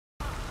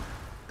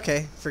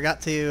Okay,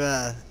 forgot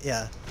to,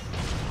 yeah.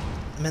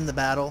 I'm in the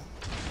battle.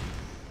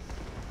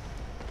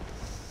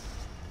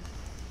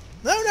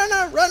 No, no,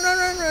 no! Run, run,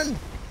 run, run!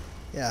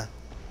 Yeah.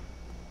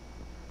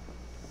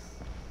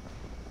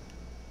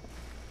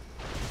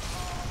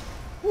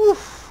 Woo!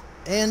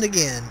 And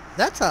again.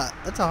 That's a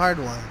hard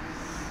one.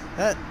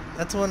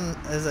 That's one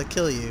as a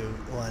kill you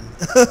one.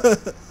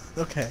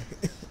 Okay.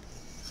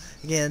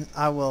 Again,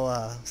 I will,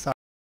 sorry.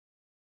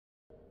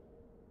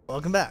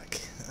 Welcome back.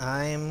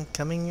 I'm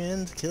coming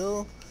in to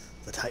kill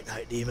the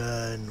Titanite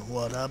Demon.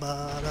 What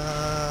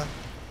about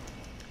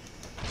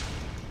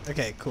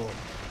Okay, cool.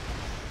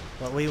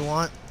 What we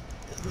want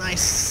is a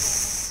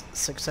nice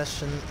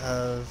succession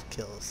of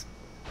kills.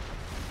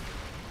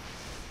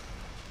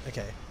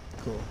 Okay,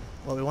 cool.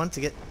 What we want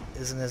to get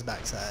is in his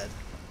backside.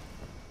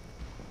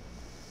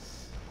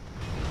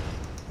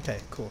 Okay,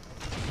 cool.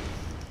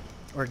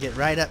 Or get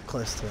right up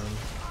close to him.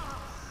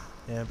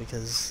 Yeah,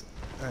 because...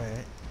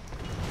 Alright.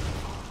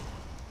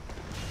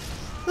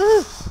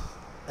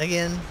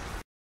 Again.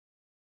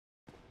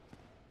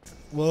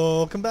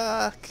 Welcome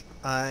back.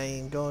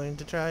 I'm going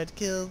to try to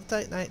kill the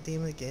Titanite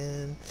Demon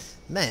again.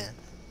 Man.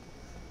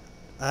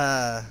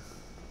 The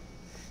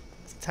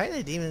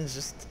Titanite Demon is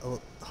just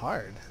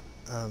hard.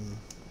 I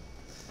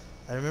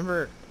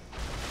remember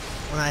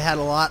when I had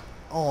a lot...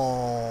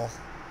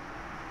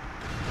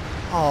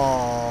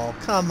 Oh,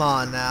 come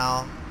on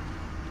now.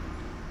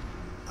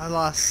 I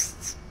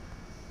lost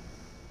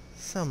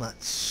so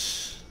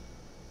much.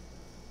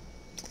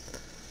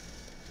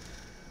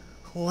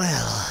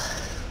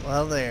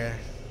 Well there.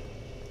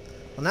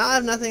 Well, now I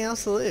have nothing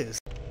else to lose.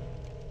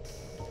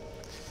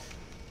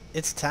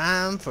 It's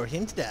time for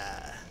him to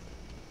die.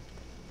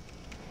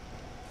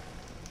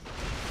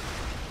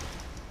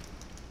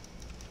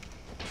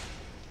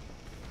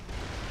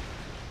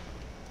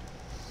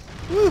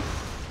 Woo!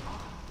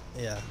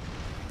 Yeah.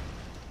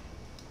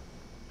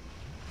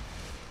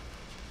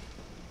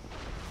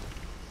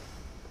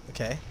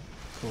 Okay,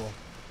 cool.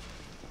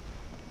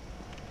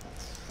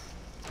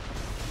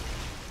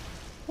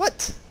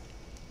 What?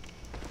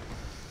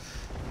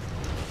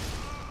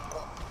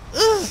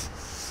 Ugh!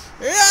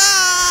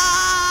 Ah!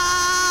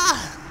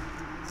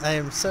 I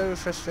am so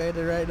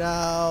frustrated right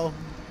now.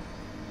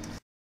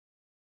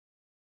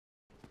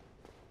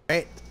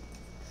 Right.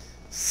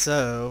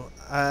 So,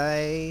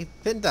 I've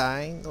been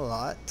dying a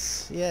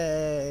lot.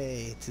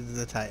 Yay! To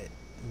the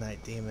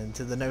Titanite Demon,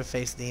 to the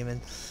No-Face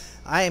Demon.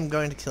 I am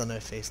going to kill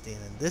No-Face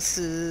Demon. This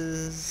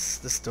is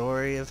the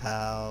story of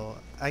how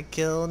I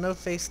kill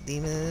No-Face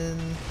Demon.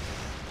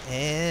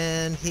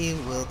 And he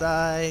will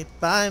die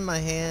by my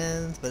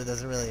hands, but it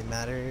doesn't really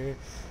matter,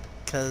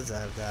 because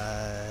I've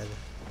died.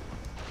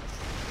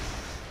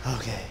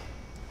 Okay.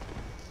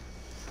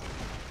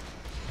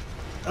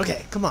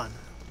 Okay, come on.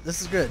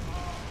 This is good.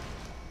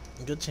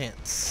 Good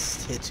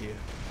chance to hit you.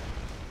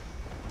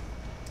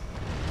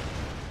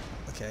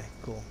 Okay,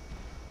 cool.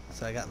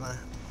 So I got my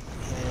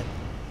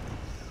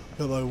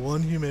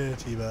one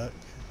humanity back.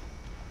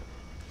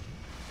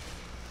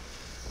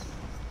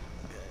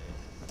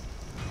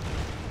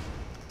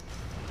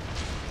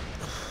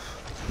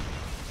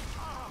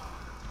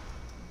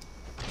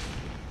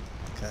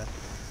 Okay.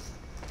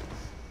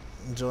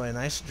 Enjoy a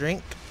nice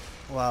drink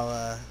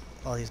while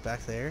he's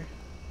back there.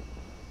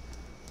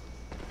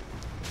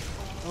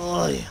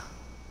 Oh yeah.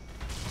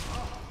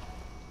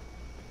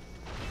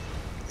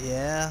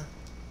 Yeah.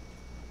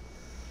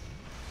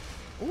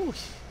 Ooh.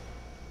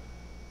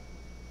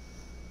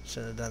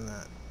 Should have done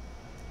that.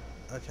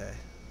 Okay.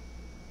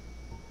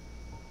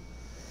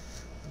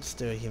 Let's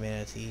do a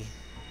humanity.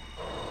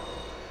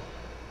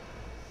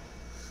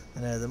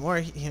 I know, the more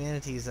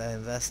humanities I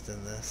invest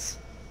in this.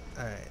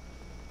 Alright.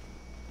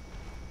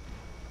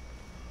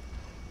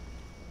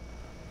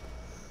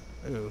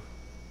 Ooh.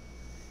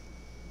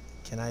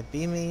 Can I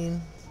be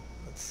mean?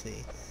 Let's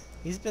see.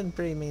 He's been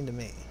pretty mean to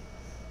me.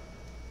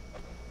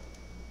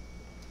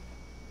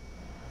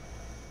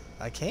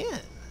 I can.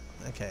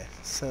 Okay,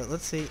 so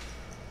let's see.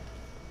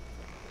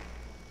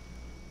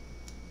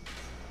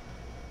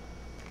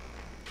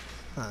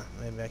 Huh,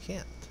 maybe I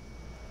can't.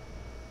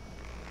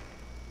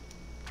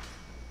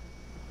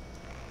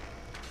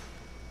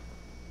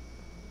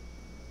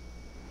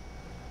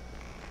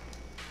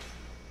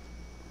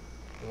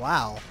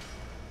 Wow.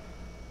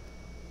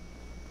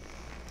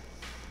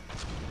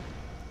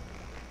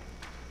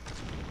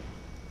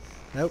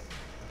 Nope.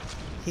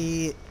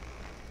 He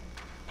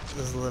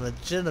is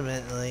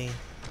legitimately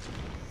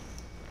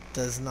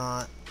does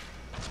not.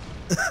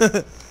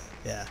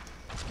 Yeah.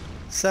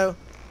 So,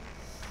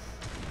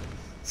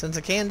 since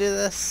I can do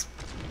this,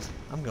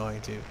 I'm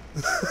going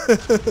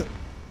to.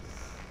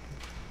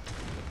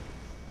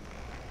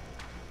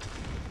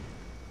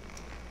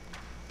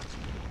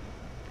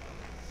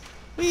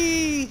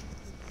 Whee!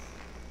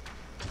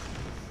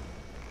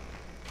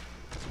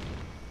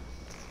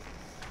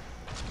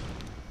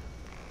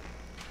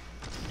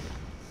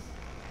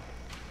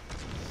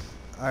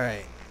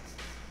 Alright.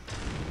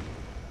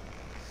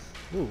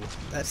 Ooh,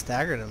 that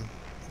staggered him.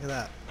 Look at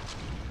that.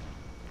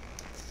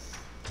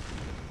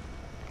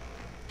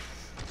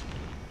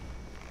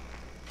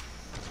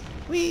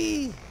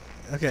 Whee!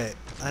 Okay,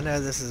 I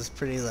know this is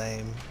pretty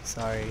lame.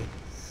 Sorry.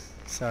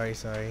 Sorry.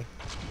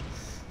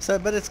 So,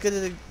 but it's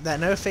good that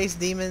no-face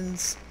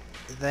demons,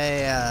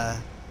 they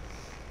are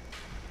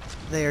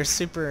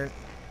super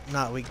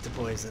not weak to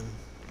poison.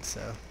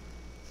 So,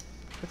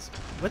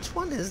 which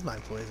one is my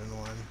poison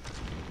one?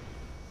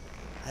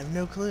 I have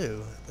no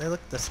clue. They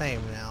look the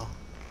same now.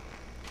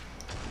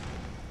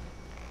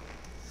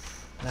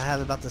 And I have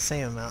about the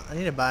same amount. I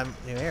need to buy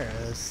new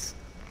arrows.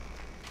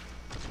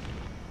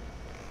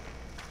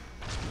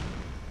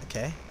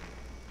 Okay.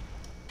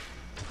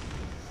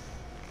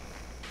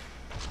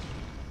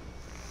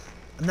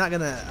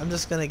 I'm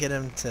just gonna get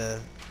him to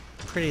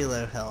pretty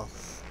low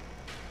health.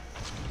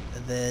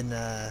 And then,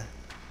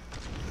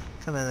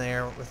 come in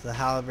there with the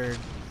halberd,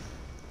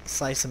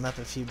 slice him up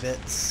a few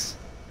bits.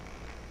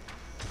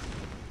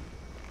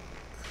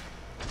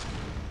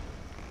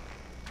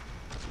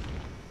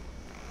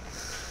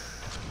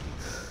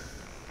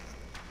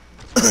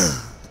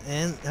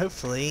 And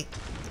hopefully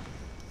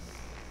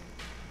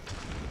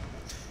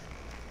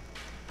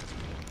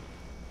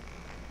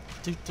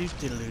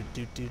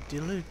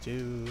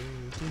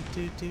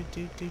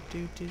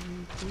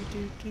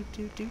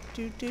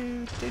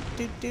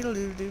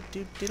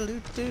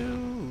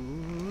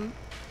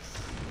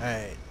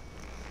alright,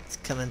 it's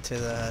coming to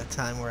the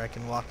time where I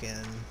can walk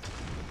in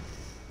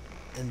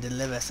and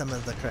deliver some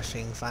of the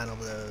crushing final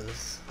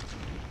blows.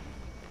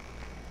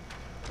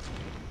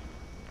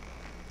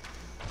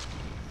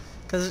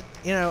 Because,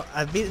 you know,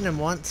 I've beaten him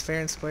once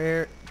fair and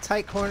square.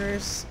 Tight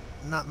corners,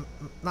 not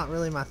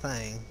really my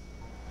thing.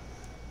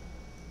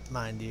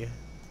 Mind you.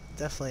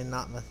 Definitely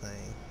not my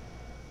thing.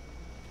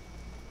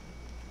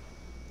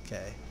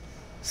 Okay.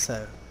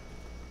 So.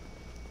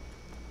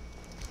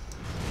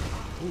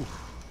 Ooh.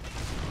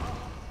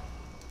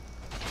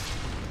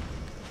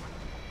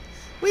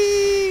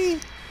 Whee!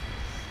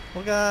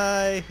 Well,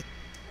 guy.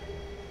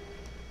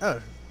 Oh,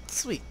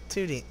 sweet.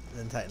 2D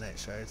then Titanite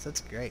shards.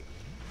 That's great.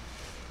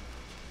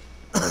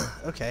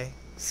 Okay,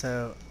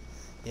 so,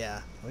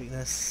 yeah,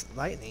 weakness,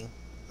 lightning.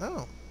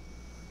 Oh.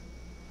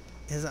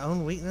 His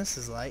own weakness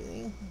is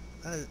lightning?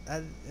 I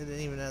didn't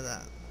even know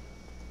that.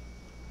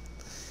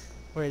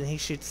 Where he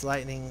shoots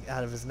lightning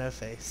out of his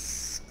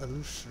no-face.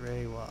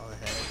 Illusory wall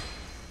ahead.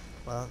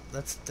 Well,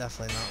 that's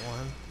definitely not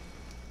one.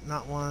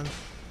 Not one.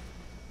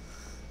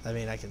 I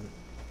mean, I can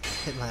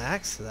hit my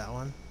axe to that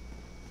one.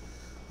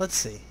 Let's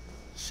see.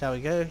 Shall we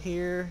go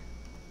here?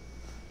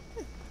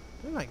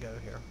 We might go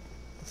here.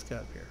 Let's go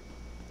up here.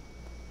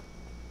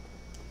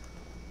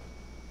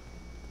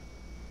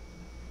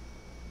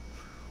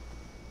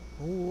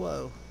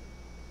 Whoa.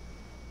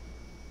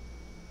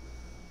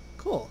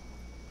 Cool.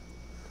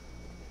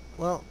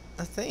 Well,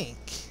 I think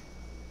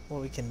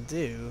what we can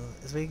do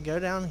is we can go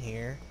down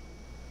here.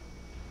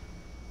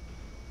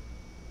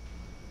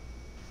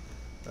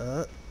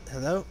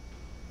 Hello?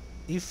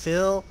 You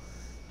feel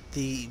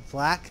the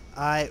black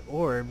eye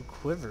orb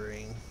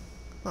quivering.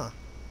 Huh.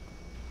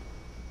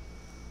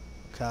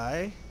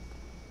 Okay.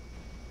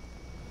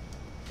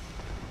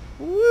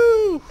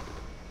 Woo!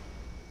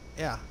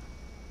 Yeah.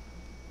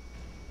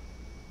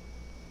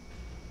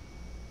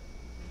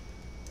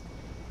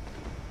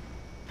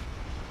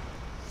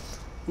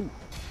 Ooh.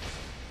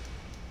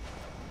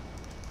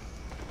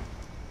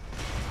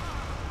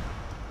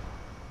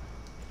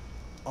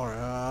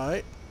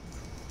 Alright.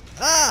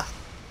 Ah!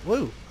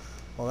 Woo!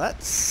 Well,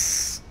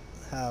 that's...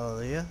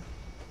 Hallelujah.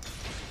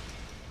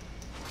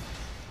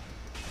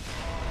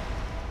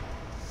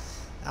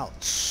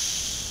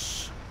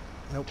 Ouch.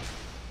 Nope.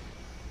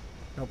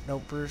 Nope,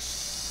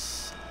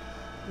 nopers.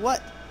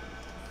 What?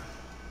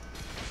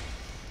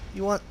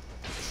 You want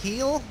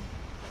heal?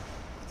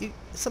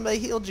 Somebody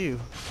healed you.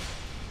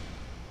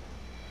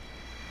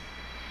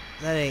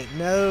 That ain't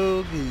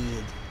no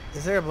good.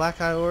 Is there a black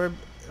eye orb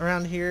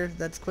around here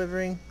that's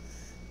quivering?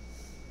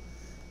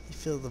 You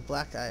feel the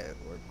black eye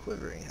orb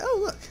quivering. Oh,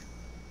 look.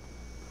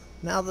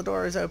 Now the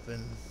door is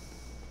open.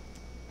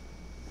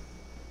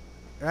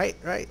 Right?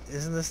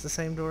 Isn't this the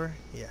same door?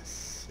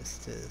 Yes,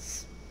 it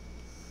is.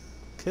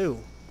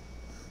 Cool.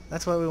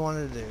 That's what we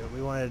wanted to do.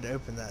 We wanted to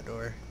open that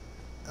door.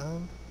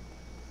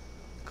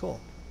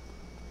 Cool.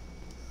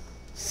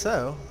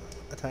 So,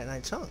 a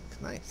Titanite chunk.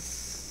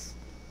 Nice.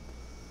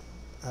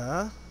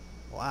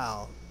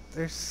 Wow.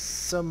 There's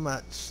so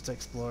much to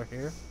explore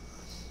here.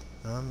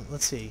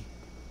 Let's see.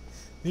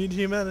 Need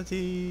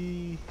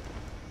humanity.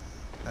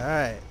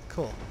 Alright,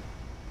 cool.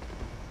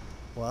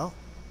 Well,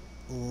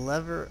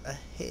 lever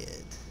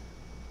ahead.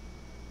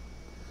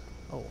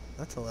 Oh,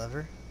 that's a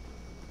lever.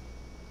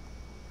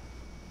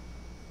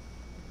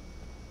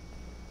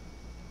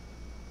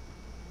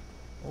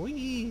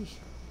 Whee!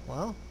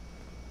 Well,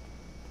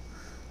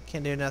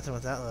 can't do nothing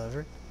with that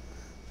lever.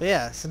 But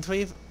yeah, since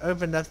we've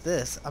opened up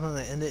this, I'm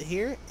going to end it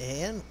here,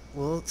 and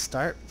we'll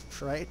start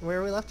right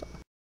where we left off.